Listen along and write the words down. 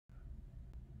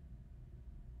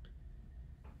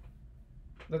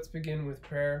Let's begin with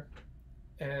prayer,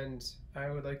 and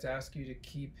I would like to ask you to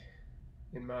keep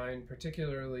in mind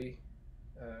particularly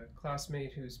a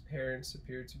classmate whose parents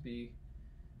appear to be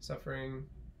suffering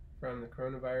from the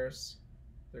coronavirus.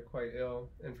 They're quite ill,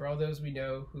 and for all those we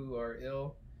know who are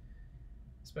ill,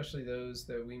 especially those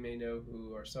that we may know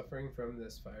who are suffering from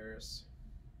this virus,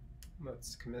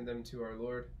 let's commend them to our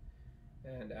Lord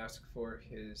and ask for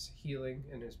his healing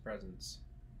and his presence.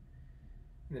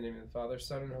 In the name of the Father,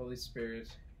 Son, and Holy Spirit,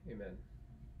 amen.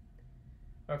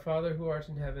 Our Father, who art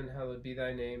in heaven, hallowed be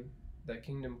thy name. Thy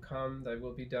kingdom come, thy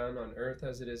will be done on earth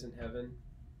as it is in heaven.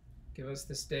 Give us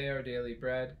this day our daily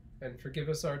bread, and forgive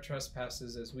us our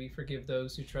trespasses as we forgive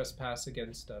those who trespass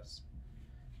against us.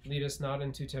 Lead us not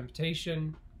into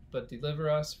temptation, but deliver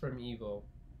us from evil.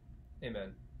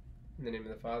 Amen. In the name of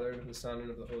the Father, and of the Son, and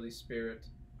of the Holy Spirit,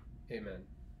 amen.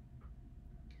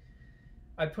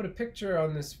 I put a picture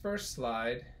on this first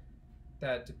slide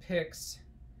that depicts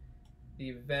the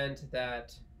event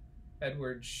that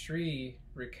Edward Sri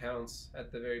recounts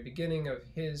at the very beginning of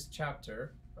his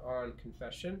chapter on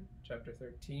confession, chapter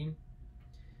 13.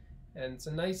 And it's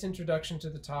a nice introduction to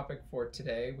the topic for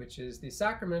today, which is the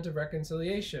sacrament of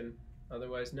reconciliation,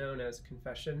 otherwise known as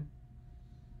confession.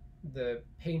 The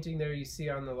painting there you see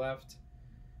on the left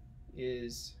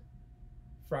is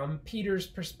from Peter's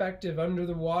perspective under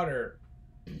the water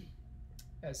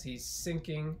as he's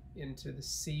sinking into the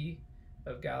Sea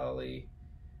of Galilee,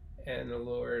 and the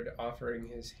Lord offering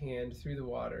his hand through the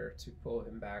water to pull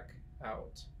him back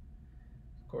out.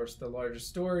 Of course, the larger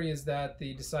story is that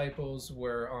the disciples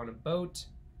were on a boat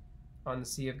on the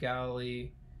Sea of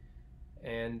Galilee,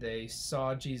 and they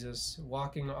saw Jesus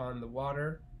walking on the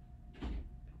water.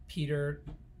 Peter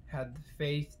had the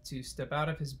faith to step out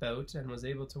of his boat and was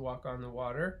able to walk on the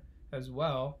water as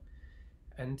well,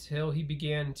 until he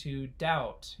began to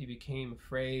doubt. He became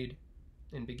afraid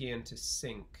and began to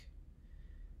sink.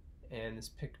 And this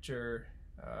picture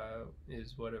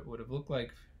is what it would have looked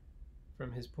like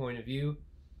from his point of view.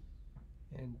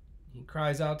 And he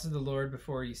cries out to the Lord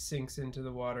before he sinks into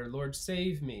the water, "Lord,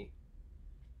 save me."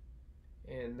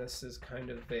 And this is kind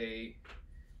of a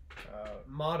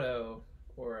motto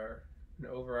or an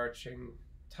overarching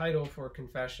title for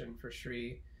confession for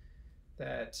Sri,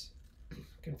 that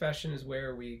confession is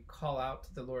where we call out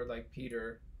to the Lord like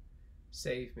Peter,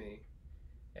 "Save me."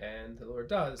 And the Lord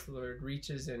does. The Lord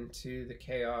reaches into the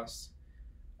chaos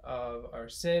of our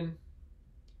sin,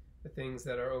 the things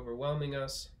that are overwhelming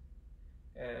us,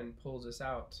 and pulls us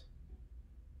out.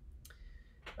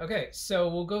 Okay, so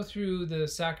we'll go through the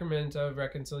sacrament of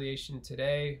reconciliation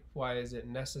today. Why is it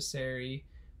necessary?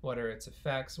 What are its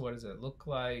effects? What does it look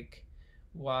like?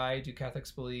 Why do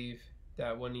Catholics believe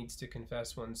that one needs to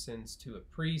confess one's sins to a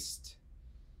priest?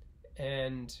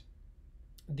 And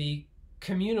the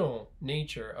communal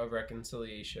nature of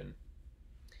reconciliation.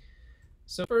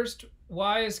 So first,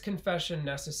 why is confession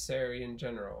necessary in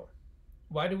general?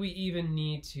 Why do we even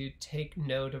need to take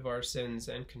note of our sins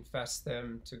and confess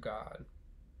them to God?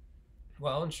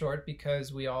 Well, in short,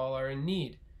 because we all are in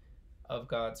need of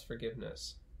God's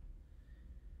forgiveness.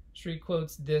 Sri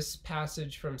quotes this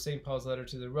passage from St. Paul's letter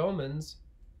to the Romans: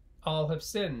 "All have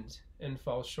sinned and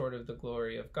fall short of the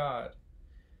glory of God."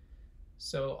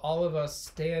 So all of us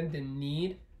stand in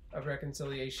need of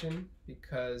reconciliation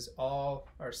because all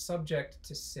are subject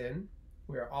to sin.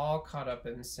 We are all caught up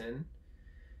in sin,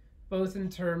 both in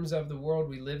terms of the world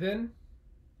we live in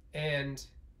and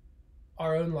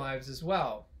our own lives as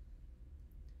well.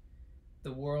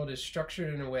 The world is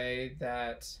structured in a way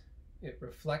that it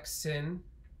reflects sin.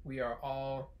 We are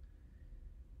all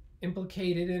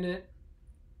implicated in it.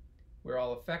 We're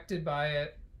all affected by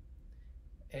it.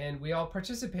 And we all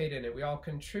participate in it. We all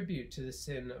contribute to the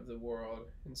sin of the world.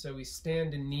 And so we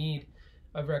stand in need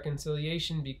of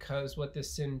reconciliation because what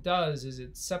this sin does is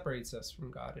it separates us from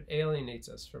God. It alienates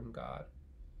us from God.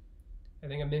 I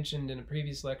think I mentioned in a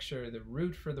previous lecture, the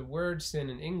root for the word sin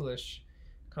in English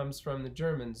comes from the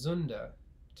German Sünde,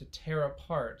 to tear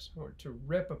apart or to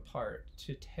rip apart,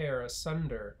 to tear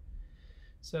asunder.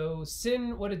 So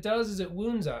sin, what it does is it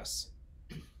wounds us.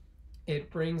 It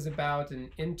brings about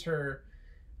an inner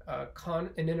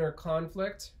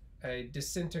conflict, a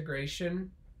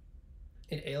disintegration.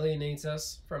 It alienates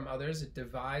us from others. It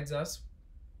divides us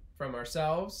from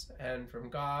ourselves and from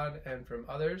God and from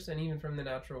others and even from the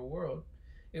natural world.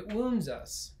 It wounds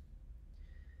us.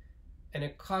 And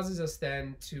it causes us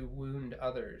then to wound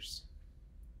others.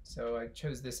 So I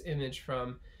chose this image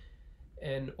from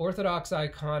an Orthodox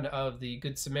icon of the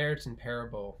Good Samaritan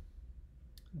parable.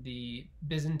 The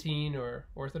Byzantine or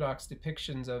Orthodox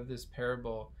depictions of this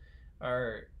parable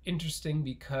are interesting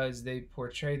because they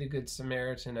portray the Good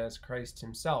Samaritan as Christ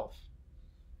himself.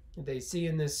 They see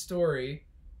in this story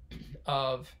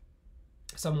of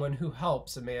someone who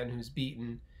helps a man who's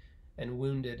beaten and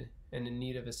wounded and in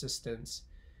need of assistance,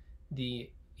 the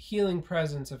healing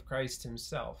presence of Christ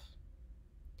himself.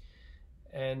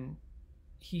 And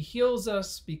he heals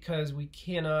us because we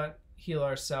cannot heal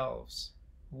ourselves.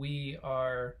 We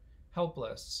are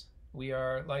helpless. We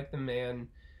are like the man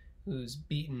who's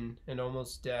beaten and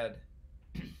almost dead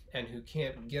and who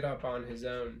can't get up on his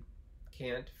own,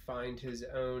 can't find his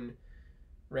own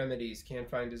remedies, can't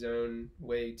find his own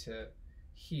way to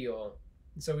heal.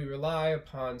 And so we rely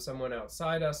upon someone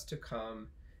outside us to come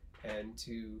and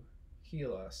to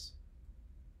heal us.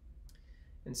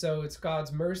 And so it's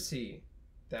God's mercy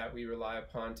that we rely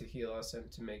upon to heal us and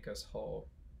to make us whole.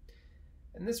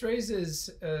 And this raises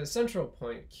a central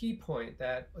point, key point,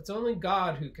 that it's only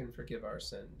God who can forgive our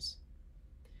sins.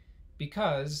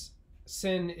 Because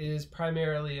sin is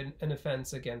primarily an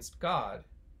offense against God.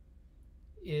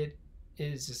 It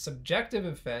is a subjective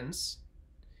offense,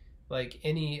 like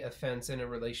any offense in a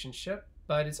relationship,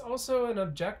 but it's also an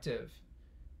objective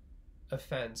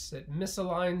offense. It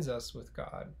misaligns us with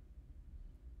God.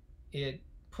 It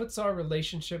puts our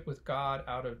relationship with God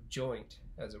out of joint,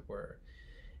 as it were.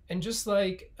 And just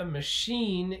like a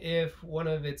machine, if one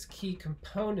of its key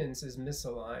components is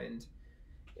misaligned,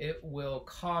 it will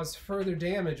cause further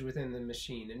damage within the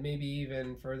machine, and maybe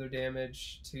even further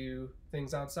damage to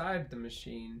things outside the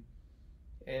machine.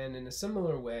 And in a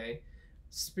similar way,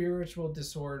 spiritual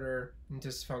disorder and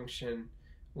dysfunction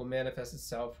will manifest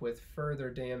itself with further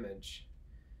damage.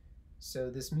 So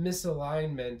this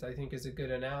misalignment, I think, is a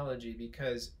good analogy,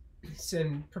 because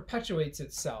sin perpetuates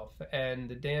itself, and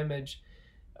the damage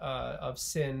of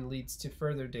sin leads to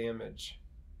further damage.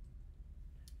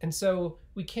 And so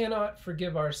we cannot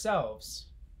forgive ourselves.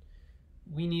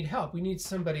 We need help. We need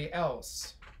somebody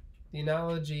else. The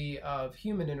analogy of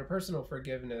human interpersonal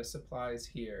forgiveness applies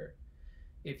here.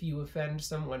 If you offend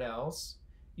someone else,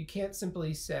 you can't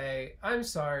simply say, "I'm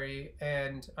sorry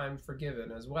and I'm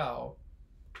forgiven" as well.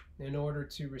 In order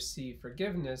to receive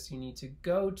forgiveness, you need to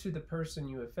go to the person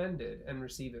you offended and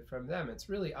receive it from them. It's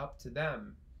really up to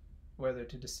them whether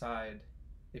to decide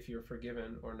if you're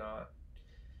forgiven or not.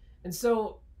 And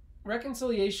so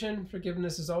reconciliation,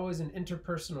 forgiveness, is always an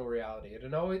interpersonal reality.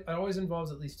 It always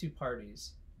involves at least two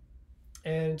parties.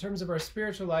 And in terms of our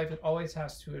spiritual life, it always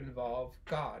has to involve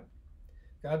God.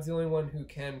 God's the only one who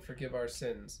can forgive our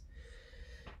sins.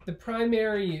 The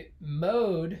primary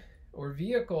mode or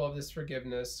vehicle of this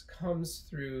forgiveness comes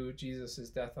through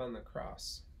Jesus' death on the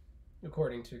cross,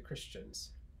 according to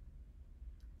Christians.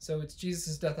 So it's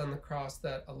Jesus' death on the cross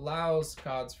that allows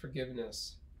God's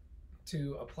forgiveness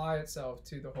to apply itself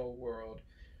to the whole world.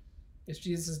 It's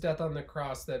Jesus' death on the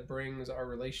cross that brings our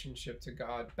relationship to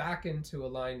God back into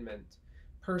alignment,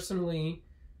 personally,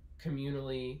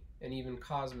 communally, and even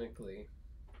cosmically.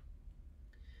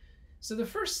 So the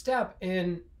first step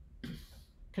in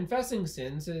confessing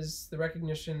sins is the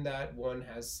recognition that one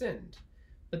has sinned.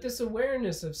 But this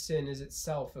awareness of sin is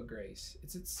itself a grace.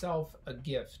 It's itself a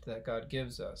gift that God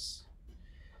gives us.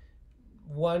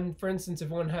 For instance, if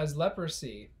one has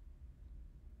leprosy,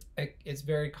 it's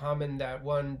very common that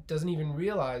one doesn't even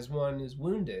realize one is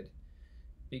wounded,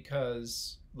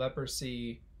 because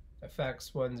leprosy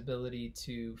affects one's ability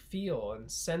to feel and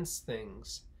sense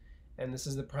things. And this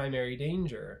is the primary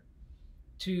danger.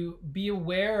 To be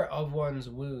aware of one's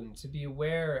wound, to be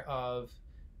aware of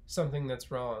something that's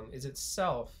wrong, is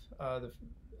itself a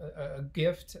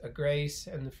gift, a grace,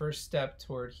 and the first step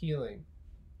toward healing.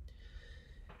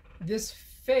 This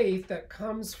faith that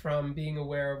comes from being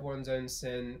aware of one's own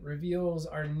sin reveals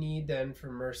our need then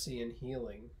for mercy and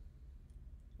healing.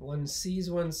 One sees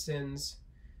one's sins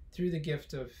through the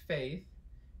gift of faith.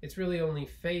 It's really only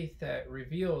faith that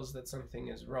reveals that something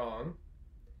is wrong.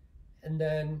 And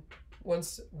then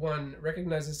once one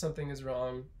recognizes something is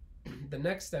wrong, the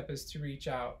next step is to reach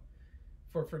out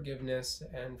for forgiveness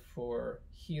and for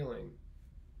healing.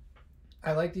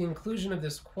 I like the inclusion of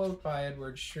this quote by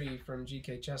Edward Shreve from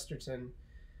G.K. Chesterton,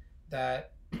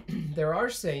 that there are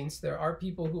saints, there are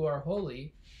people who are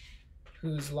holy,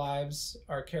 whose lives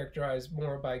are characterized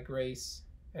more by grace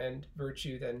and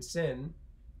virtue than sin.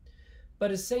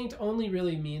 But a saint only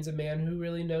really means a man who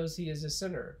really knows he is a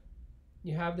sinner.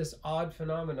 You have this odd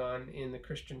phenomenon in the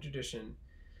Christian tradition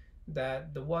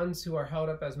that the ones who are held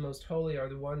up as most holy are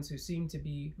the ones who seem to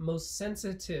be most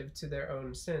sensitive to their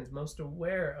own sins, most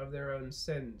aware of their own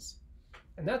sins.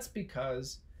 And that's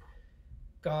because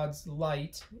God's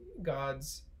light,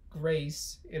 God's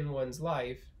grace in one's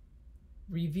life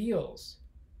reveals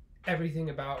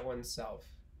everything about oneself,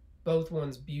 both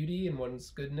one's beauty and one's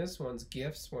goodness, one's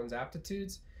gifts, one's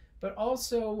aptitudes, but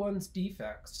also one's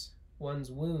defects,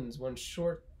 one's wounds, one's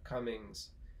shortcomings,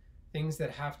 things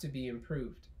that have to be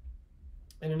improved.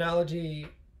 An analogy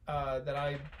that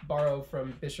I borrow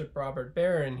from Bishop Robert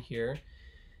Barron here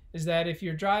is that if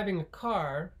you're driving a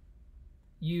car,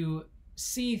 you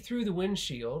see through the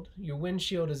windshield. Your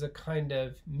windshield is a kind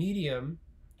of medium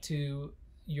to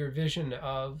your vision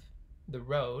of the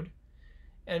road.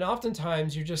 And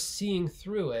oftentimes you're just seeing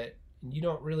through it, and you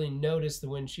don't really notice the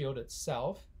windshield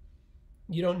itself.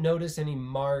 You don't notice any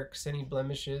marks, any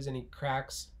blemishes, any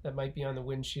cracks that might be on the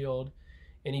windshield,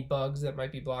 any bugs that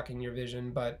might be blocking your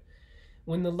vision. But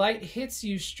when the light hits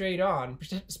you straight on,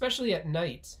 especially at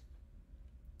night,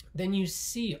 then you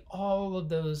see all of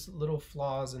those little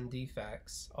flaws and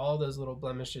defects, all those little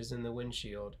blemishes in the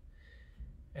windshield.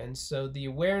 And so the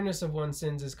awareness of one's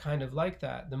sins is kind of like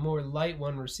that. The more light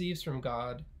one receives from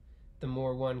God, the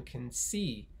more one can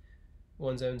see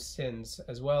one's own sins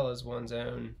as well as one's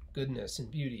own goodness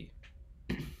and beauty.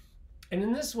 And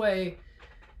in this way,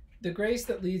 the grace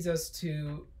that leads us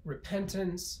to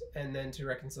repentance and then to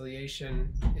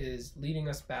reconciliation is leading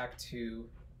us back to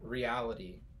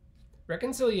reality.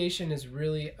 Reconciliation is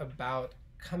really about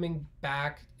coming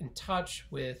back in touch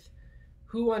with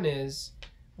who one is,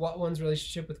 what one's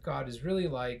relationship with God is really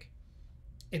like.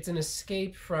 It's an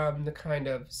escape from the kind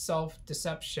of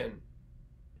self-deception,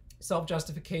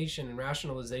 self-justification, and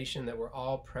rationalization that we're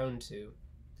all prone to.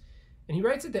 And he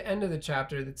writes at the end of the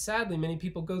chapter that sadly many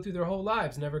people go through their whole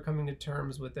lives never coming to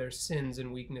terms with their sins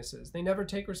and weaknesses. They never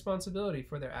take responsibility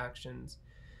for their actions.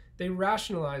 They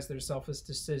rationalize their selfish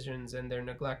decisions and their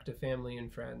neglect of family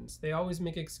and friends. They always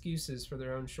make excuses for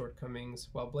their own shortcomings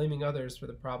while blaming others for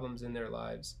the problems in their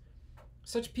lives.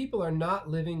 Such people are not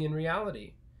living in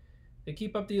reality. They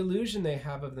keep up the illusion they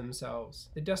have of themselves.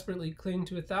 They desperately cling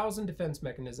to 1,000 defense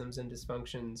mechanisms and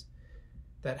dysfunctions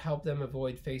that help them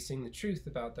avoid facing the truth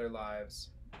about their lives.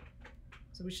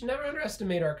 So we should never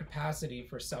underestimate our capacity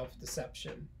for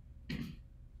self-deception.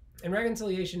 And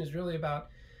reconciliation is really about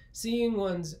seeing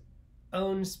one's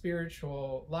own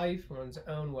spiritual life, one's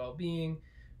own well-being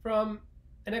from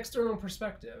an external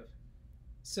perspective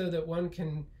so that one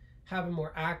can have a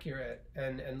more accurate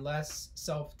and less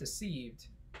self-deceived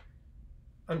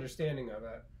understanding of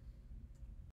it.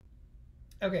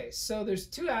 Okay, so there's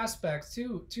two aspects,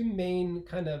 two main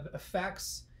kind of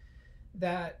effects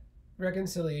that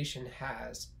reconciliation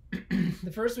has.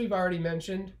 The first we've already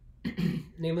mentioned,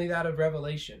 namely that of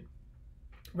revelation.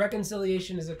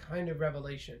 Reconciliation is a kind of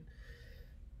revelation.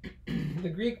 The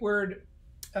Greek word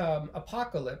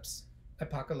apocalypse,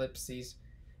 apocalypses,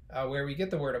 where we get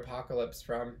the word apocalypse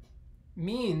from,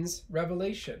 means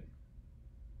revelation.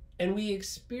 And we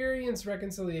experience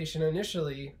reconciliation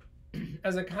initially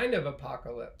as a kind of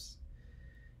apocalypse.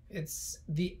 It's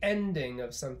the ending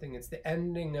of something. It's the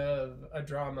ending of a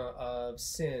drama of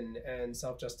sin and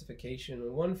self-justification.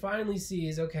 When one finally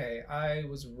sees, okay, I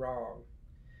was wrong,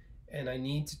 and I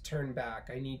need to turn back.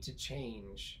 I need to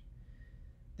change.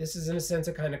 This is, in a sense,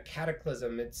 a kind of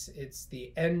cataclysm. It's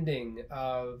the ending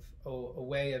of a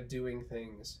way of doing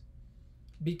things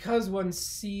because one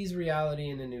sees reality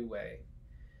in a new way.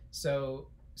 So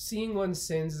seeing one's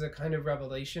sins is a kind of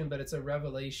revelation, but it's a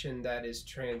revelation that is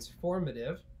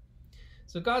transformative.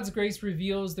 So God's grace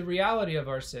reveals the reality of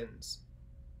our sins,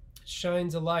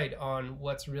 shines a light on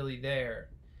what's really there,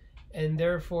 and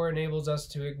therefore enables us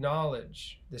to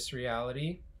acknowledge this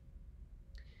reality.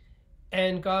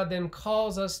 And God then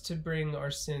calls us to bring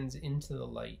our sins into the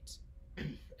light.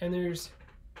 And there's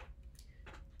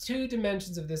two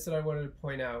dimensions of this that I wanted to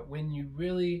point out. When you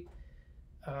really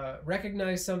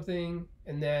recognize something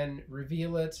and then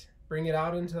reveal it, bring it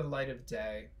out into the light of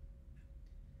day,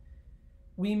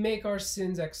 we make our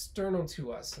sins external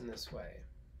to us in this way.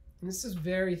 And this is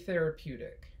very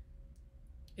therapeutic.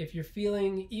 If you're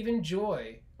feeling even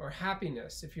joy or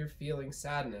happiness, if you're feeling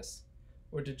sadness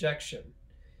or dejection,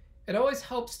 it always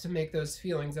helps to make those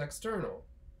feelings external.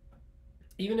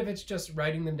 Even if it's just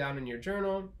writing them down in your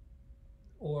journal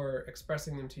or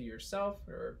expressing them to yourself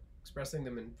or expressing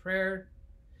them in prayer,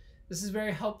 this is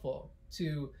very helpful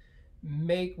to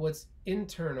make what's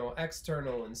internal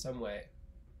external in some way.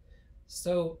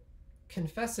 So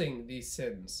confessing these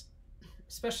sins,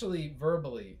 especially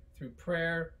verbally, through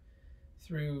prayer,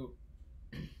 through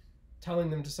telling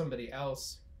them to somebody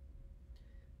else,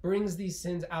 brings these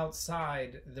sins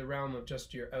outside the realm of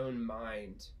just your own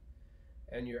mind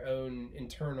and your own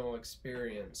internal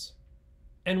experience.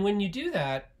 And when you do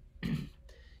that,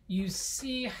 you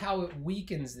see how it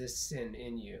weakens this sin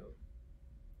in you.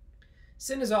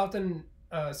 Sin is often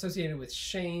associated with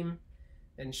shame,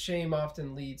 and shame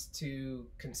often leads to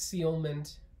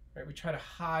concealment, right? We try to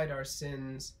hide our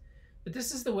sins. But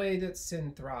this is the way that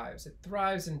sin thrives. It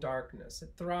thrives in darkness.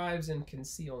 It thrives in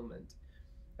concealment.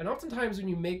 And oftentimes when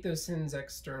you make those sins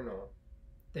external,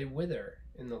 they wither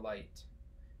in the light.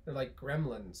 They're like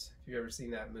gremlins, if you've ever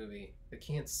seen that movie. They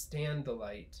can't stand the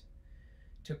light.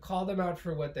 To call them out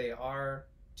for what they are,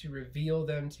 to reveal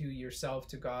them to yourself,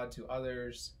 to God, to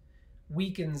others,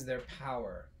 weakens their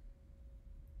power.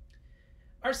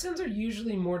 Our sins are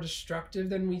usually more destructive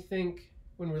than we think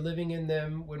when we're living in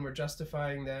them, when we're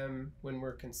justifying them, when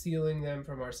we're concealing them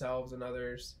from ourselves and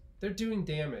others. They're doing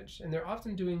damage, and they're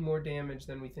often doing more damage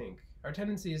than we think. Our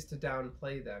tendency is to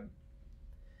downplay them.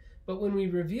 But when we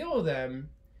reveal them,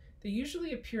 they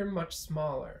usually appear much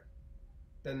smaller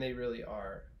than they really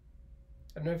are.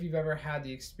 I don't know if you've ever had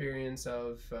the experience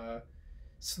of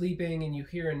sleeping and you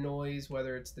hear a noise,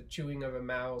 whether it's the chewing of a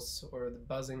mouse or the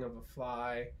buzzing of a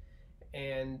fly,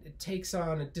 and it takes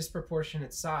on a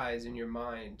disproportionate size in your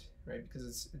mind, right?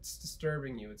 Because it's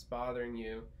disturbing you, it's bothering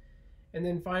you. And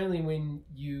then finally, when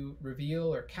you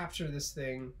reveal or capture this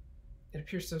thing, it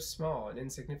appears so small and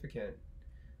insignificant.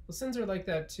 Well, sins are like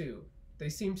that too. They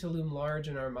seem to loom large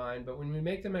in our mind, but when we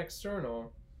make them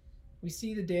external, we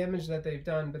see the damage that they've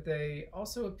done, but they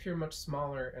also appear much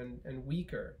smaller and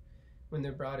weaker when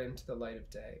they're brought into the light of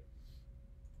day.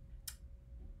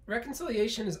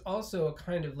 Reconciliation is also a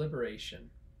kind of liberation,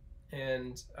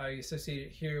 and I associate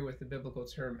it here with the biblical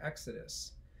term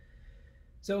exodus.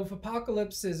 So if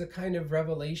apocalypse is a kind of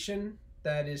revelation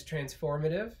that is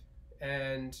transformative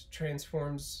and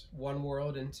transforms one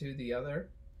world into the other,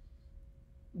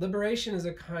 liberation is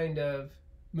a kind of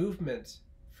movement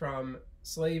from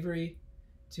slavery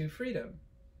to freedom.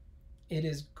 It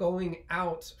is going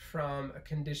out from a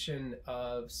condition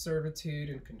of servitude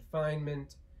and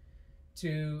confinement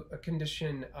to a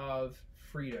condition of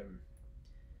freedom.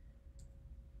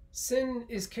 Sin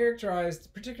is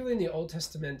characterized, particularly in the Old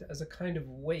Testament, as a kind of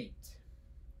weight.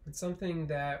 It's something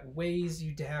that weighs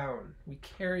you down. We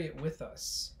carry it with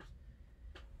us.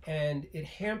 And it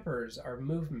hampers our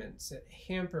movements. It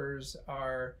hampers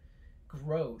our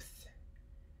growth.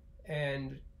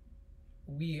 And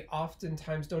we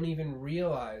oftentimes don't even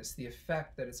realize the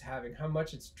effect that it's having, how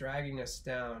much it's dragging us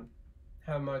down,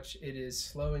 how much it is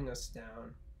slowing us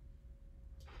down.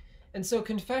 And so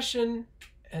confession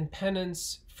and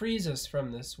penance frees us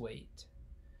from this weight.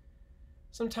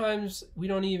 Sometimes we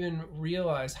don't even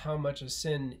realize how much a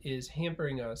sin is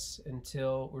hampering us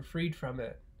until we're freed from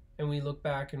it. And we look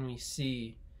back and we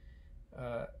see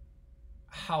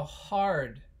how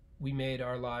hard we made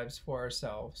our lives for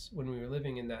ourselves when we were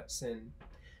living in that sin.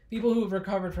 People who have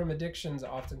recovered from addictions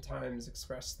oftentimes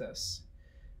express this.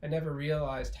 I never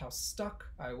realized how stuck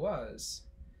I was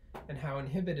and how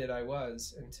inhibited I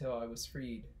was until I was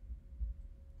freed.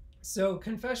 So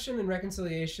confession and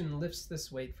reconciliation lifts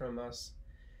this weight from us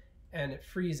and it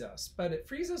frees us. But it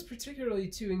frees us particularly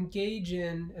to engage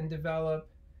in and develop,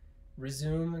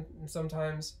 resume, and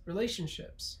sometimes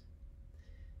relationships.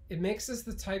 It makes us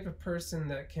the type of person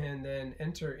that can then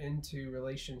enter into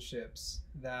relationships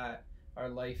that are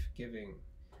life-giving.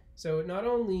 So it not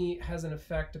only has an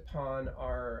effect upon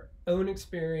our own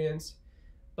experience,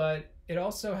 but it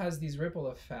also has these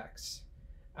ripple effects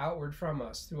outward from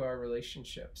us through our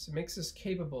relationships. It makes us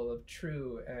capable of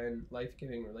true and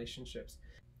life-giving relationships.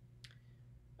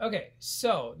 Okay,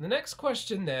 so the next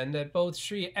question then that both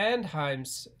Sri and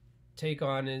Hyams take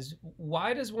on is,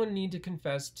 why does one need to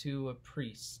confess to a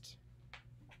priest?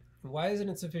 Why isn't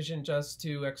it sufficient just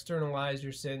to externalize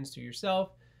your sins to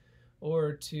yourself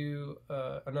or to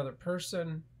another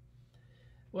person?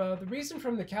 Well, the reason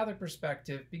from the Catholic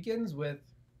perspective begins with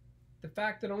the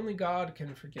fact that only God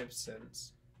can forgive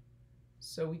sins.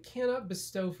 So we cannot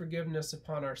bestow forgiveness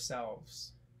upon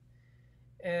ourselves.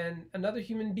 And another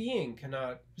human being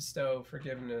cannot bestow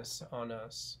forgiveness on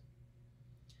us.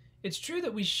 It's true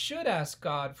that we should ask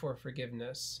God for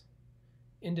forgiveness,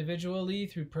 individually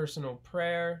through personal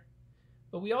prayer,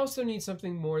 but we also need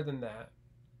something more than that.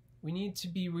 We need to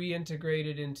be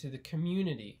reintegrated into the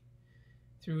community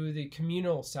through the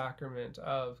communal sacrament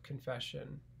of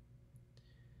confession.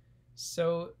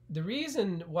 So the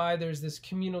reason why there's this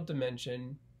communal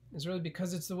dimension is really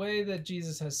because it's the way that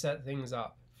Jesus has set things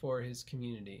up for his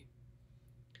community.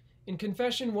 In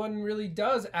confession, one really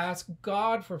does ask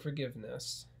God for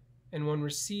forgiveness, and one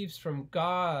receives from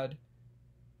God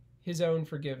his own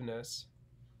forgiveness.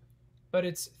 But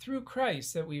it's through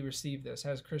Christ that we receive this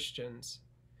as Christians.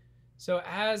 So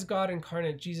as God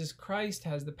incarnate, Jesus Christ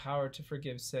has the power to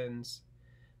forgive sins,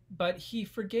 but he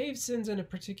forgave sins in a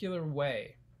particular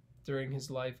way during his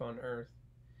life on earth.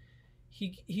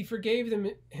 He forgave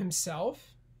them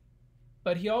himself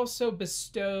but he also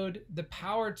bestowed the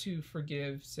power to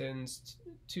forgive sins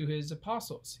to his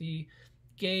apostles. He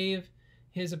gave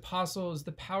his apostles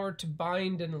the power to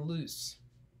bind and loose,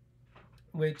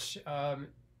 which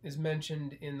is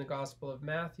mentioned in the Gospel of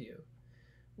Matthew.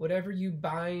 Whatever you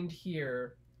bind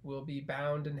here will be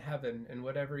bound in heaven, and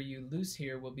whatever you loose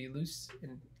here will be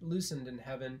loosened in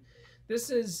heaven. This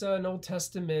is an Old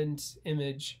Testament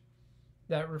image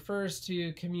that refers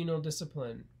to communal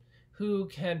discipline. Who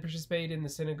can participate in the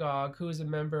synagogue, who is a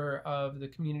member of the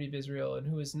community of Israel, and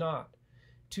who is not.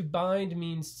 To bind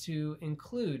means to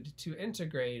include, to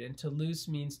integrate, and to loose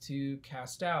means to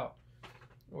cast out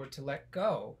or to let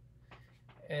go.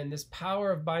 And this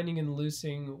power of binding and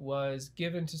loosing was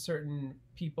given to certain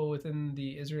people within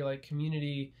the Israelite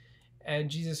community, and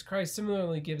Jesus Christ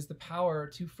similarly gives the power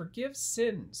to forgive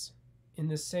sins in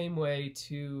the same way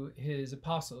to his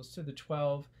apostles, to the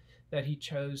 12 that he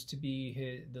chose to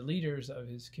be the leaders of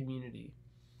his community.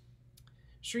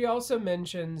 Sri also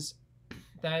mentions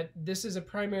that this is a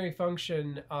primary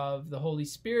function of the Holy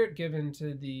Spirit given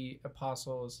to the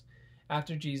apostles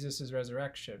after Jesus'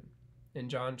 resurrection. In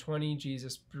John 20,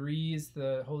 Jesus breathes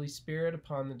the Holy Spirit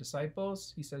upon the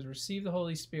disciples. He says, receive the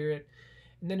Holy Spirit.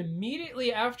 And then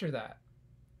immediately after that,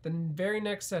 the very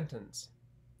next sentence,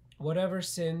 whatever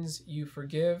sins you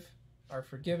forgive are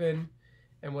forgiven,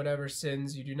 and whatever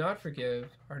sins you do not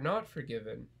forgive are not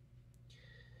forgiven.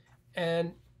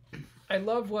 And I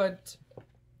love what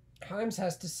Himes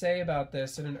has to say about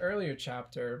this in an earlier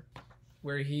chapter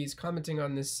where he's commenting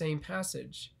on this same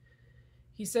passage.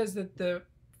 He says that the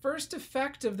first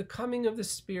effect of the coming of the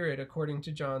Spirit, according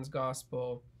to John's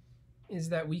Gospel, is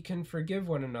that we can forgive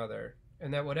one another,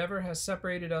 and that whatever has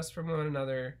separated us from one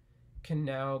another can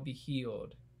now be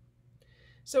healed.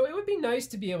 So it would be nice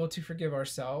to be able to forgive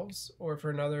ourselves, or for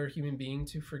another human being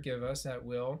to forgive us at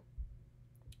will,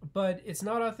 but it's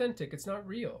not authentic, it's not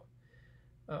real.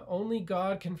 Only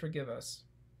God can forgive us.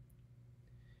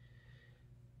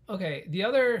 Okay, the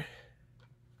other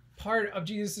part of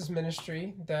Jesus'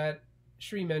 ministry that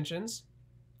Sri mentions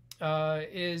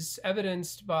is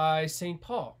evidenced by St.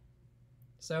 Paul.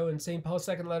 So in St. Paul's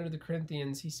second letter to the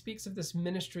Corinthians, he speaks of this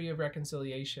ministry of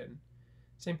reconciliation.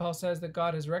 St. Paul says that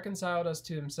God has reconciled us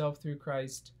to himself through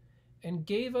Christ and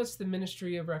gave us the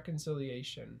ministry of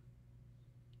reconciliation.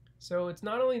 So it's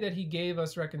not only that he gave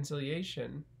us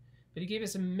reconciliation, but he gave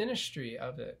us a ministry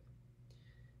of it.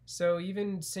 So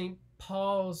even St.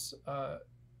 Paul's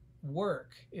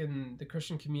work in the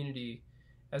Christian community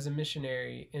as a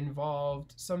missionary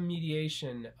involved some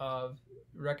mediation of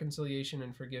reconciliation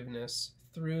and forgiveness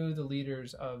through the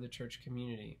leaders of the church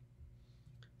community.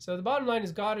 So the bottom line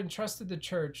is God entrusted the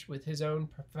church with his own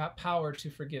power to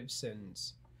forgive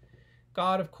sins.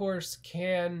 God, of course,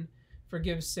 can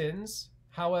forgive sins,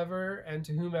 however, and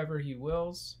to whomever he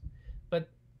wills, but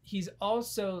he's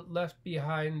also left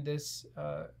behind this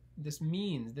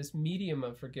medium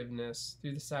of forgiveness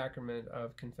through the sacrament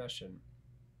of confession.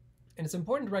 And it's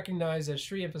important to recognize, as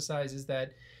Sri emphasizes,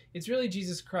 that it's really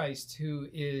Jesus Christ who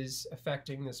is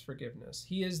effecting this forgiveness.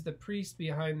 He is the priest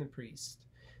behind the priest.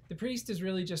 The priest is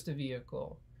really just a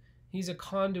vehicle. He's a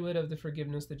conduit of the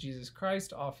forgiveness that Jesus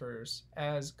Christ offers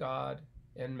as God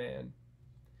and man.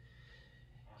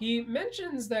 He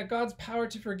mentions that God's power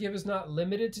to forgive is not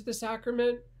limited to the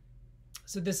sacrament.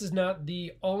 So this is not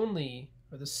the only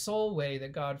or the sole way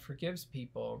that God forgives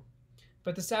people,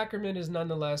 but the sacrament is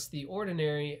nonetheless the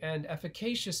ordinary and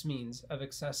efficacious means of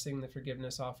accessing the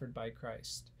forgiveness offered by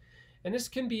Christ. And this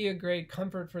can be a great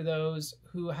comfort for those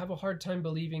who have a hard time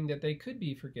believing that they could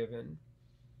be forgiven,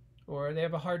 or they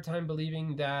have a hard time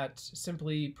believing that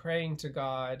simply praying to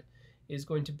God is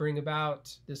going to bring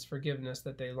about this forgiveness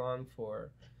that they long for.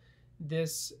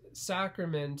 This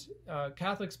sacrament,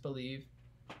 Catholics believe,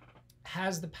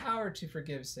 has the power to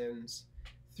forgive sins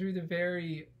through the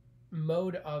very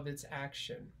mode of its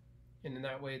action, and in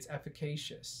that way it's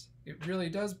efficacious. It really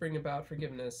does bring about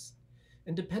forgiveness,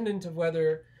 independent of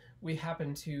whether we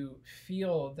happen to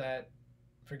feel that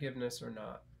forgiveness or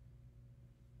not.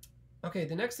 Okay,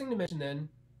 the next thing to mention then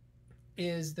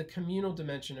is the communal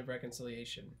dimension of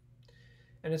reconciliation.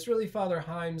 And it's really Father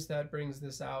Himes that brings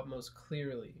this out most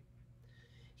clearly.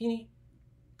 He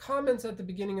comments at the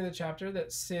beginning of the chapter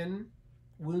that sin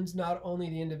wounds not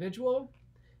only the individual,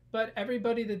 but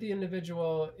everybody that the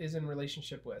individual is in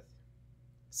relationship with.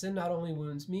 Sin not only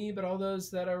wounds me, but all those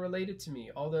that are related to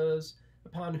me, all those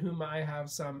upon whom I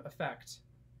have some effect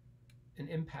and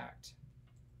impact.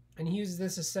 And he uses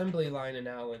this assembly line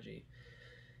analogy.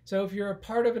 So if you're a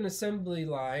part of an assembly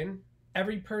line,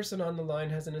 every person on the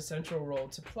line has an essential role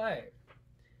to play.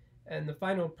 And the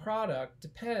final product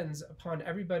depends upon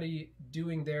everybody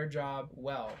doing their job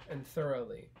well and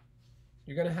thoroughly.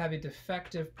 You're going to have a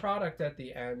defective product at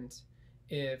the end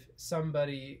if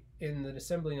somebody in the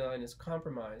assembly line is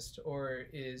compromised or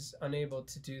is unable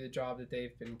to do the job that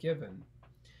they've been given.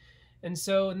 And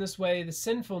so in this way, the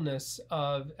sinfulness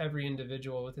of every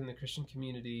individual within the Christian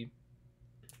community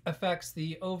affects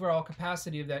the overall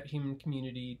capacity of that human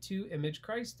community to image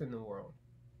Christ in the world.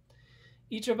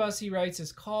 Each of us, he writes,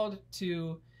 is called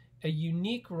to a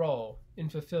unique role in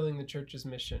fulfilling the church's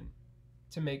mission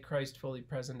to make Christ fully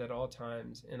present at all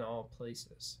times in all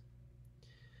places.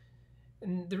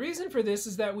 And the reason for this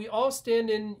is that we all stand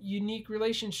in unique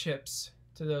relationships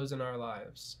to those in our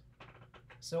lives.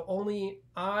 So only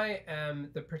I am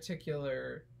the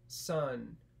particular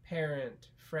son, parent,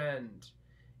 friend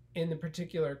in the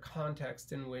particular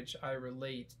context in which I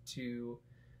relate to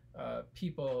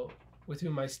people with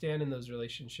whom I stand in those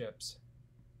relationships.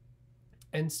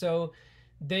 And so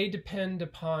they depend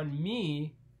upon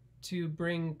me to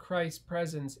bring Christ's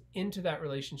presence into that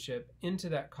relationship, into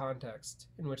that context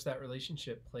in which that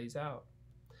relationship plays out.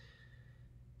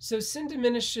 So sin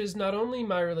diminishes not only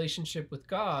my relationship with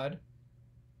God,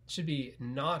 should be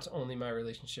not only my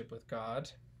relationship with God,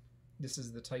 this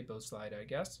is the typo slide, I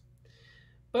guess,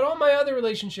 but all my other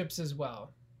relationships as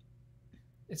well.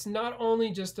 It's not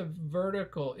only just a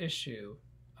vertical issue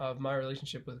of my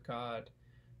relationship with God,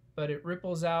 but it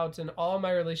ripples out in all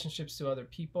my relationships to other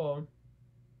people.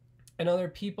 And other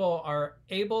people are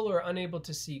able or unable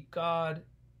to see God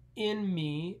in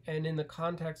me and in the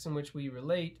context in which we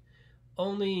relate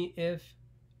only if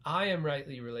I am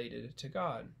rightly related to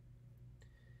God.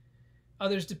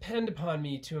 Others depend upon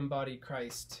me to embody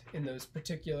Christ in those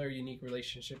particular unique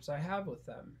relationships I have with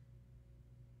them.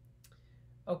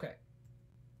 Okay.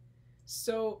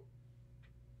 So,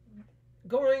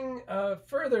 going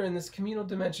further in this communal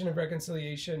dimension of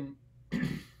reconciliation,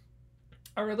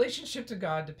 our relationship to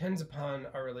God depends upon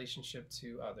our relationship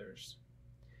to others.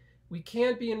 We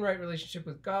can't be in right relationship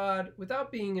with God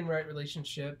without being in right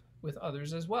relationship with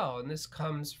others as well. And this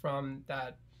comes from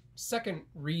that second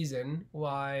reason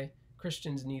why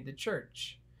Christians need the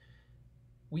church.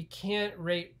 We can't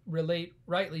relate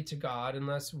rightly to God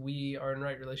unless we are in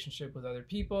right relationship with other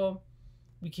people.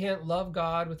 We can't love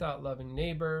God without loving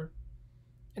neighbor.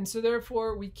 And so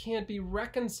therefore, we can't be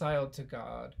reconciled to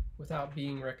God without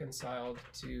being reconciled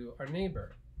to our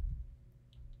neighbor.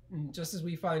 And just as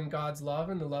we find God's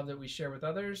love in the love that we share with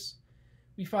others,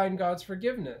 we find God's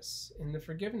forgiveness in the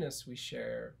forgiveness we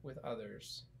share with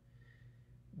others.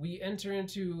 We enter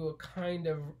into a kind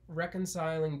of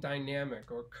reconciling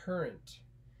dynamic or current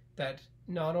that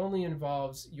not only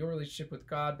involves your relationship with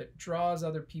God, but draws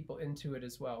other people into it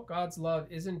as well. God's love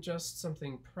isn't just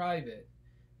something private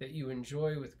that you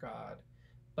enjoy with God,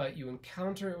 but you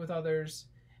encounter it with others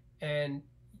and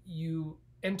you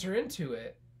enter into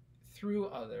it through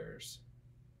others.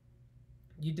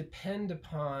 You depend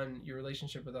upon your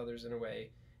relationship with others in a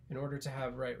way in order to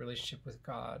have right relationship with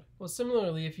God. Well,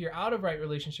 similarly, if you're out of right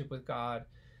relationship with God,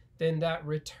 then that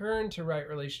return to right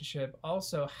relationship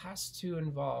also has to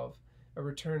involve a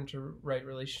return to right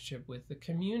relationship with the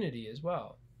community as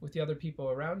well, with the other people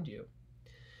around you.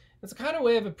 It's a kind of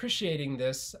way of appreciating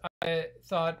this. I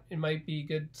thought it might be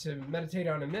good to meditate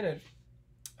on a minute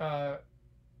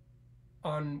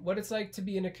on what it's like to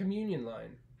be in a communion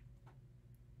line.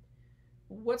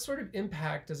 What sort of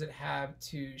impact does it have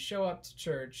to show up to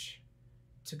church,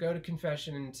 to go to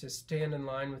confession, and to stand in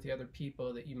line with the other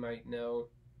people that you might know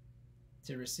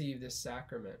to receive this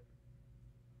sacrament?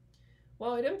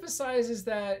 Well, it emphasizes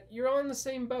that you're all in the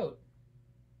same boat.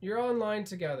 You're all in line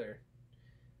together.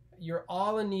 You're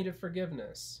all in need of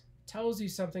forgiveness. It tells you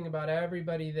something about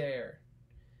everybody there.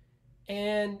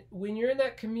 And when you're in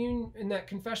that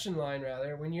confession line,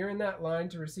 when you're in that line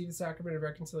to receive the sacrament of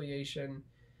reconciliation,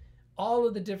 all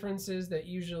of the differences that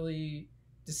usually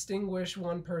distinguish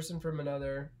one person from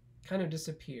another kind of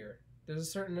disappear. There's a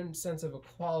certain sense of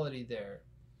equality there.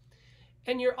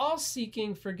 And you're all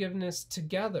seeking forgiveness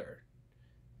together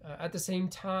at the same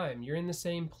time. You're in the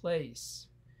same place.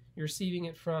 You're receiving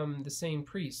it from the same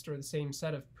priest or the same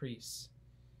set of priests.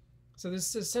 So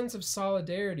there's a sense of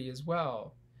solidarity as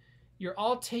well. You're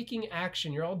all taking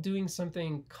action. You're all doing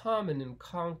something common and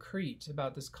concrete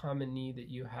about this common need that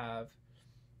you have.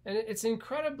 And it's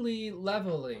incredibly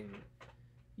leveling.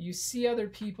 You see other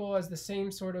people as the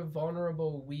same sort of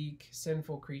vulnerable, weak,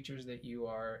 sinful creatures that you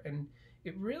are. And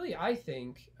it really, I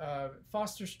think,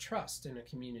 fosters trust in a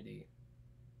community.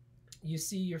 You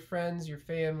see your friends, your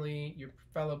family, your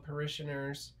fellow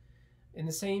parishioners in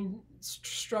the same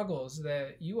struggles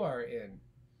that you are in.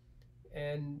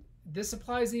 And this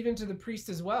applies even to the priest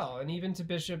as well, and even to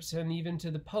bishops, and even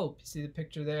to the Pope. You see the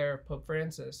picture there of Pope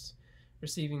Francis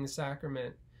receiving the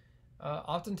sacrament.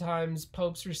 Oftentimes,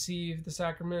 popes receive the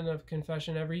sacrament of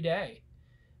confession every day.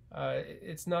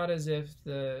 It's not as if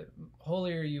the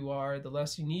holier you are, the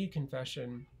less you need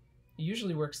confession. It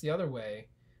usually works the other way.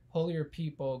 Holier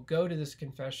people go to this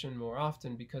confession more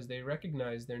often because they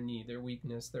recognize their need, their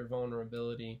weakness, their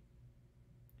vulnerability.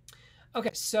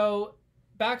 Okay, so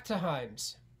back to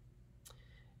Himes.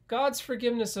 God's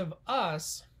forgiveness of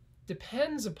us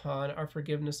depends upon our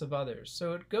forgiveness of others.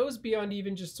 So it goes beyond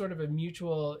even just sort of a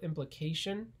mutual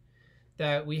implication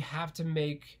that we have to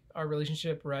make our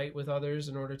relationship right with others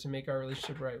in order to make our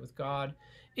relationship right with God.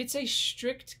 It's a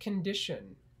strict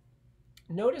condition.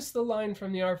 Notice the line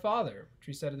from the Our Father, which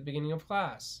we said at the beginning of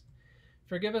class.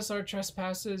 Forgive us our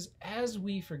trespasses as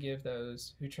we forgive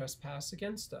those who trespass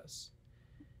against us.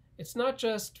 It's not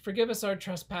just forgive us our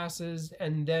trespasses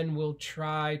and then we'll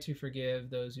try to forgive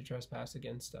those who trespass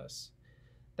against us.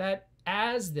 That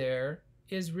as there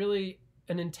is really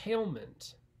an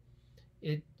entailment.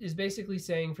 It is basically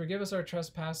saying forgive us our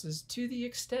trespasses to the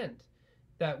extent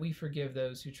that we forgive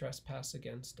those who trespass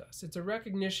against us. It's a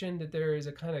recognition that there is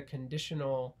a kind of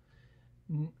conditional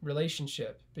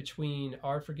relationship between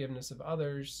our forgiveness of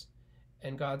others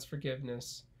and God's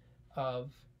forgiveness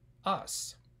of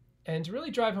us. And to really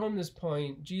drive home this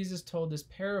point, Jesus told this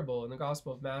parable in the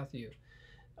Gospel of Matthew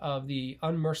of the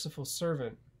unmerciful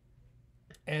servant.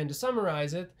 And to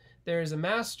summarize it, there is a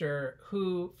master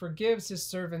who forgives his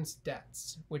servant's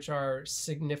debts, which are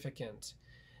significant.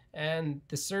 And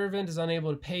the servant is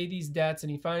unable to pay these debts,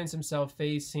 and he finds himself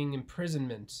facing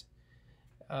imprisonment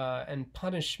and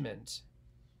punishment.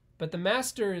 But the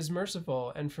master is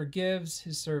merciful and forgives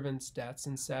his servant's debts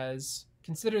and says,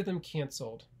 consider them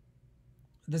canceled.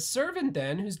 The servant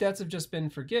then, whose debts have just been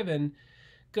forgiven,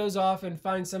 goes off and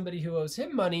finds somebody who owes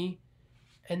him money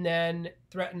and then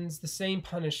threatens the same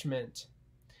punishment,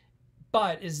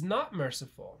 but is not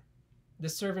merciful. The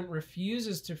servant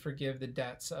refuses to forgive the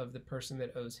debts of the person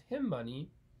that owes him money.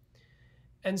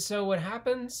 And so what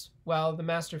happens? Well, the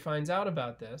master finds out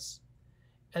about this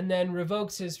and then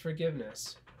revokes his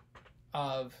forgiveness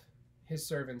of his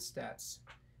servant's debts,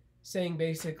 saying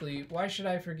basically, why should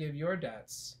I forgive your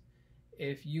debts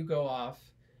if you go off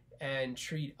and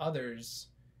treat others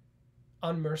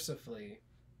unmercifully?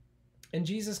 And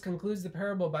Jesus concludes the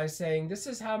parable by saying, this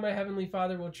is how my heavenly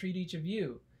Father will treat each of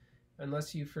you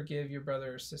unless you forgive your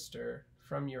brother or sister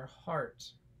from your heart.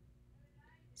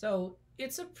 So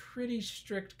it's a pretty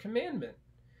strict commandment.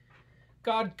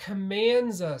 God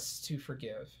commands us to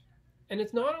forgive. And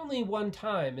it's not only one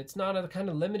time. It's not a kind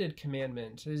of limited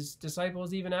commandment. His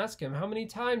disciples even ask him, how many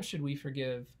times should we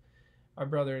forgive our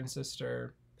brother and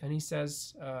sister? And he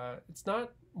says, it's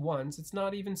not once, it's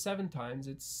not even 7 times,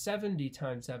 it's 70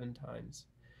 times 7 times,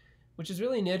 which is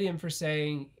really an idiom for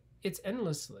saying it's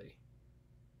endlessly.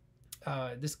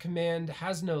 This command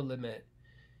has no limit.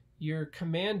 You're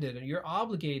commanded, you're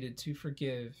obligated to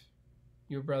forgive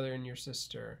your brother and your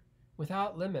sister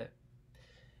without limit.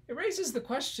 It raises the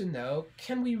question, though,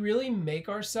 can we really make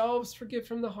ourselves forgive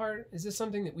from the heart? Is this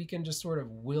something that we can just sort of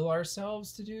will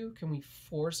ourselves to do? Can we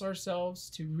force ourselves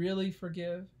to really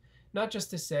forgive? Not just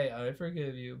to say, I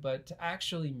forgive you, but to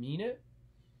actually mean it?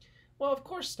 Well, of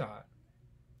course not.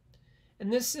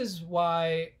 And this is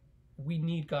why we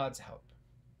need God's help.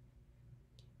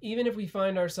 Even if we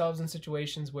find ourselves in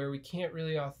situations where we can't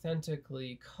really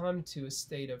authentically come to a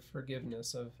state of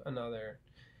forgiveness of another,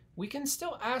 we can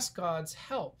still ask God's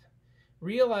help,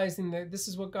 realizing that this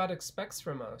is what God expects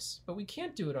from us, but we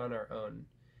can't do it on our own.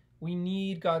 We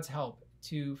need God's help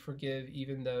to forgive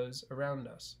even those around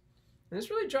us. And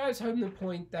this really drives home the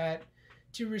point that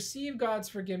to receive God's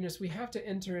forgiveness, we have to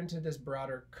enter into this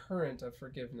broader current of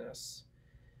forgiveness.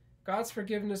 God's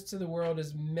forgiveness to the world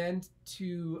is meant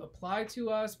to apply to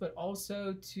us, but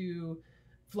also to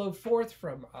flow forth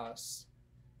from us.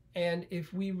 And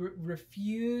if we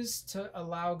refuse to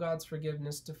allow God's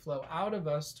forgiveness to flow out of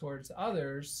us towards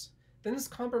others, then this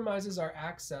compromises our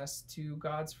access to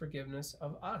God's forgiveness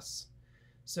of us.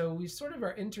 So we sort of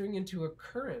are entering into a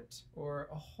current or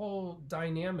a whole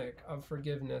dynamic of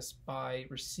forgiveness by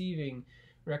receiving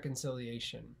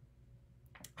reconciliation.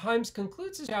 Himes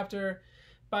concludes his chapter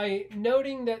by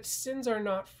noting that sins are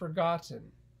not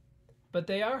forgotten, but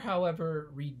they are, however,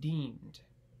 redeemed.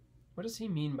 What does he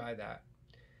mean by that?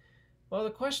 Well,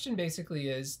 the question basically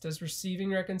is, does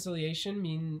receiving reconciliation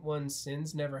mean one's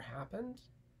sins never happened?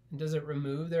 And does it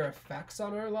remove their effects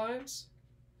on our lives?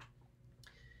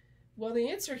 Well, the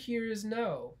answer here is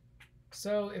no.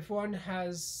 So if one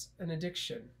has an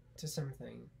addiction to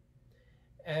something,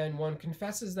 and one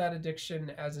confesses that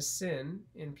addiction as a sin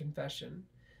in confession,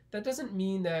 that doesn't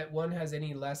mean that one has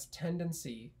any less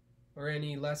tendency or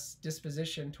any less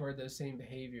disposition toward those same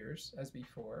behaviors as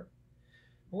before.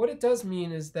 But what it does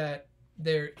mean is that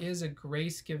there is a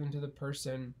grace given to the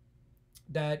person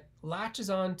that latches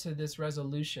on to this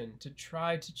resolution to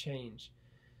try to change,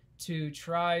 to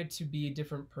try to be a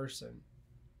different person.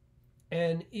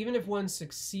 And even if one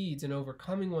succeeds in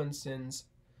overcoming one's sins,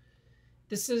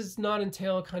 this does not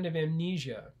entail a kind of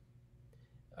amnesia,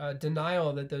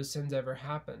 denial that those sins ever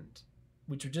happened,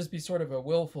 which would just be sort of a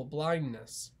willful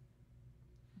blindness.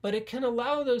 But it can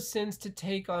allow those sins to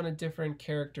take on a different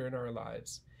character in our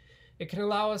lives. It can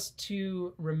allow us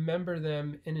to remember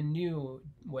them in a new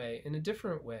way, in a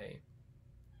different way.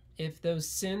 If those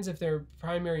sins, if their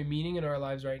primary meaning in our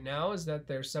lives right now is that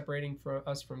they're separating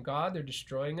us from God, they're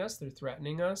destroying us, they're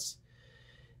threatening us,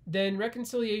 then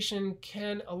reconciliation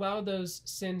can allow those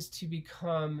sins to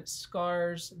become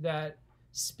scars that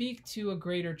speak to a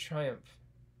greater triumph.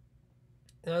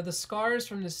 Now, the scars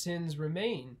from the sins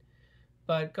remain,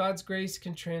 but God's grace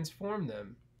can transform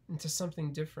them into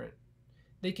something different.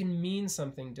 They can mean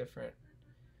something different.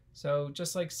 So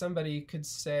just like somebody could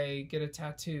say, get a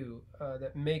tattoo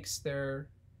that makes their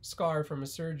scar from a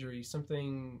surgery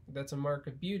something that's a mark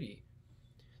of beauty.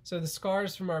 So the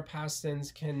scars from our past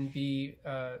sins can be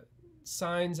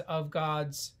signs of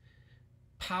God's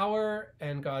power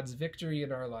and God's victory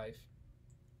in our life.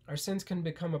 Our sins can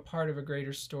become a part of a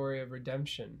greater story of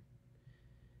redemption.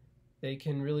 They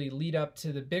can really lead up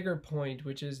to the bigger point,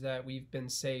 which is that we've been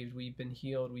saved, we've been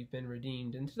healed, we've been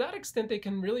redeemed. And to that extent, they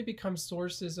can really become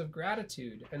sources of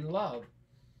gratitude and love.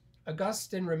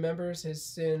 Augustine remembers his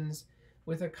sins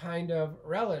with a kind of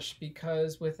relish,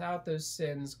 because without those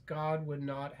sins, God would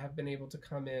not have been able to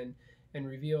come in and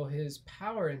reveal his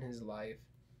power in his life.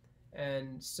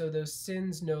 And so those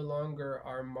sins no longer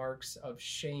are marks of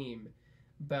shame,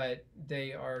 but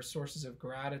they are sources of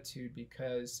gratitude,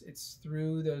 because it's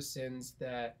through those sins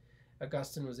that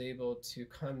Augustine was able to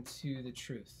come to the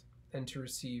truth and to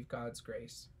receive God's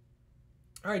grace.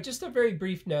 All right, just a very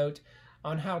brief note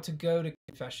on how to go to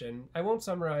confession. I won't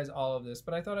summarize all of this,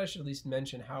 but I thought I should at least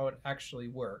mention how it actually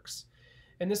works.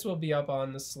 And this will be up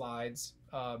on the slides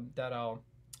that I'll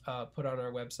put on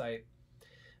our website.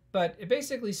 But it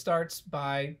basically starts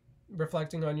by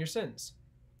reflecting on your sins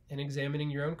and examining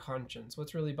your own conscience,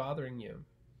 what's really bothering you.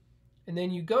 And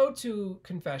then you go to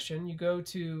confession, you go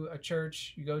to a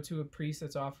church, you go to a priest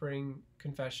that's offering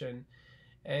confession,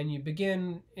 and you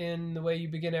begin in the way you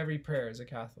begin every prayer as a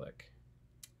Catholic,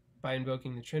 by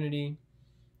invoking the Trinity.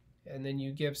 And then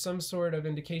you give some sort of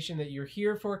indication that you're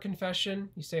here for confession.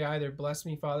 You say either, "Bless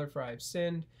me, Father, for I have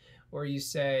sinned," or you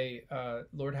say,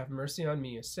 "Lord, have mercy on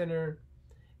me, a sinner."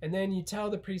 And then you tell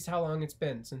the priest how long it's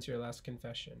been since your last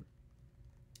confession.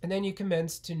 And then you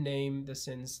commence to name the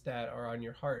sins that are on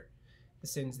your heart, the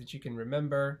sins that you can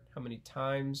remember, how many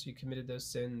times you committed those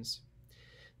sins.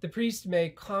 The priest may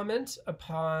comment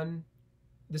upon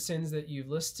the sins that you've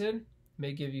listed,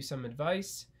 may give you some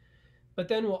advice, but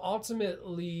then will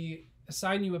ultimately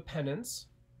assign you a penance,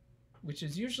 which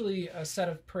is usually a set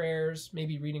of prayers,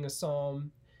 maybe reading a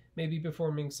psalm, maybe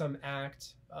performing some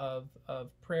act of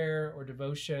prayer or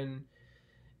devotion,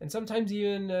 and sometimes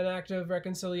even an act of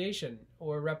reconciliation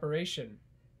or reparation.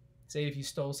 Say if you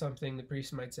stole something, the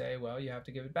priest might say, well, you have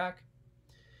to give it back.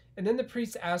 And then the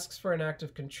priest asks for an act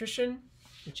of contrition,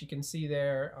 which you can see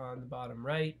there on the bottom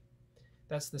right.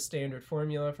 That's the standard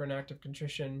formula for an act of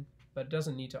contrition, but it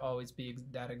doesn't need to always be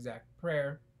that exact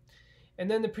prayer. And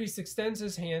then the priest extends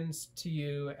his hands to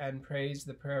you and prays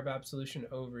the prayer of absolution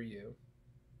over you,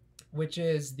 which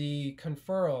is the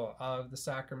conferral of the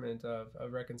sacrament of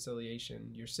reconciliation.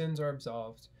 Your sins are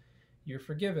absolved, you're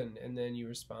forgiven, and then you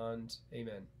respond,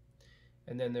 Amen.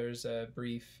 And then there's a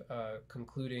brief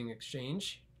concluding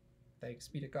exchange, thanks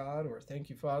be to God, or thank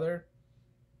you, Father.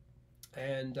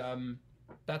 And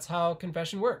that's how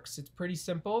confession works. It's pretty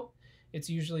simple. It's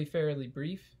usually fairly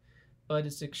brief, but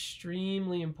it's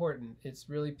extremely important. It's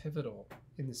really pivotal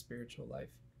in the spiritual life.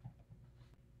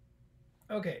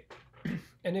 Okay.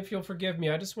 And if you'll forgive me,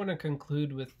 I just want to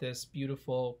conclude with this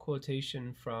beautiful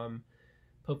quotation from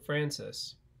Pope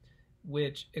Francis,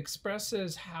 which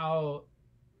expresses how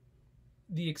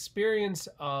the experience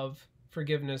of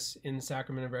forgiveness in the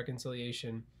sacrament of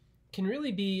reconciliation can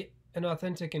really be an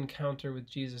authentic encounter with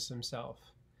Jesus himself.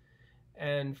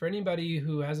 And for anybody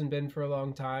who hasn't been for a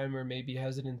long time or maybe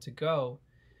hesitant to go,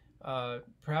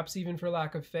 perhaps even for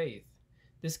lack of faith,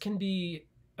 this can be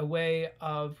a way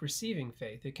of receiving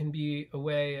faith. It can be a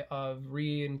way of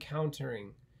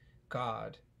re-encountering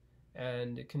God,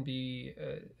 and it can be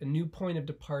a new point of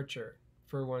departure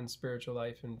for one's spiritual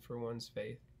life and for one's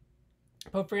faith.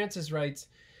 Pope Francis writes,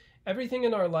 everything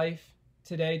in our life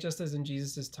today, just as in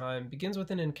Jesus' time, begins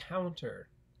with an encounter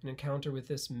with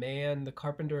this man, the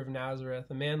carpenter of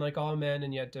Nazareth, a man like all men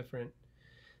and yet different.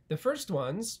 The first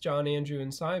ones, John, Andrew,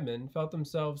 and Simon, felt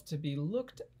themselves to be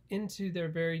looked into their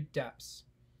very depths,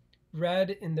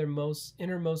 read in their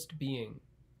innermost being,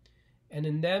 and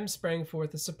in them sprang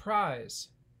forth a surprise,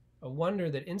 a wonder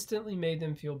that instantly made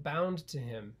them feel bound to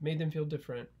him, made them feel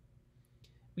different.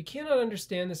 We cannot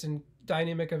understand this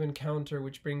dynamic of encounter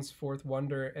which brings forth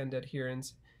wonder and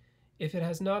adherence if it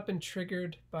has not been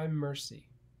triggered by mercy.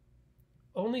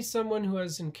 Only someone who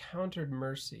has encountered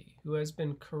mercy, who has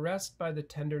been caressed by the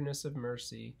tenderness of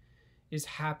mercy, is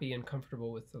happy and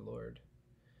comfortable with the Lord.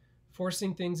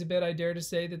 Forcing things a bit, I dare to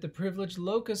say that the privileged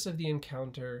locus of the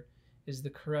encounter is the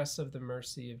caress of the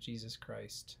mercy of Jesus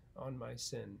Christ on my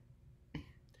sin.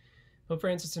 Pope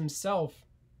Francis himself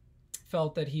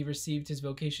felt that he received his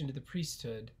vocation to the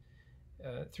priesthood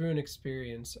through an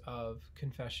experience of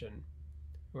confession,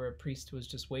 where a priest was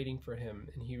just waiting for him,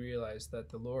 and he realized that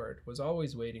the Lord was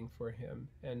always waiting for him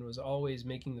and was always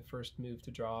making the first move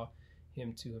to draw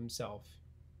him to himself.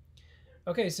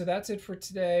 Okay, so that's it for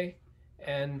today,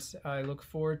 and I look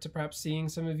forward to perhaps seeing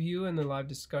some of you in the live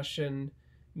discussion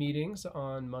meetings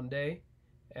on Monday,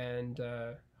 and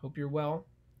hope you're well,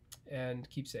 and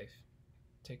keep safe.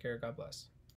 Take care. God bless.